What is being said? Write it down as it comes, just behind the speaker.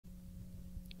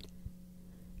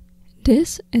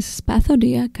This is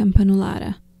Spathodea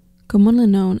campanulata, commonly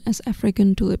known as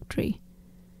African tulip tree.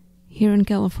 Here in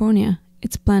California,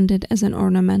 it's planted as an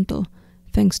ornamental,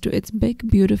 thanks to its big,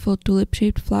 beautiful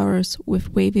tulip-shaped flowers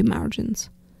with wavy margins.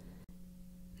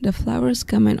 The flowers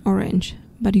come in orange,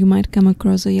 but you might come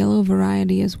across a yellow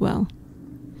variety as well.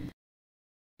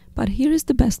 But here is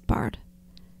the best part.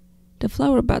 The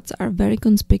flower buds are very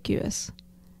conspicuous.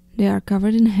 They are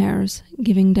covered in hairs,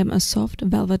 giving them a soft,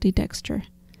 velvety texture.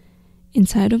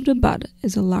 Inside of the bud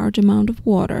is a large amount of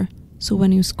water, so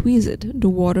when you squeeze it, the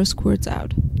water squirts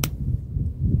out.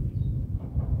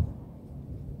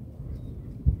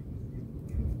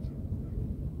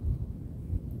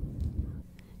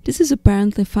 This is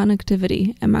apparently fun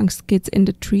activity amongst kids in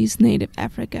the tree's native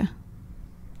Africa.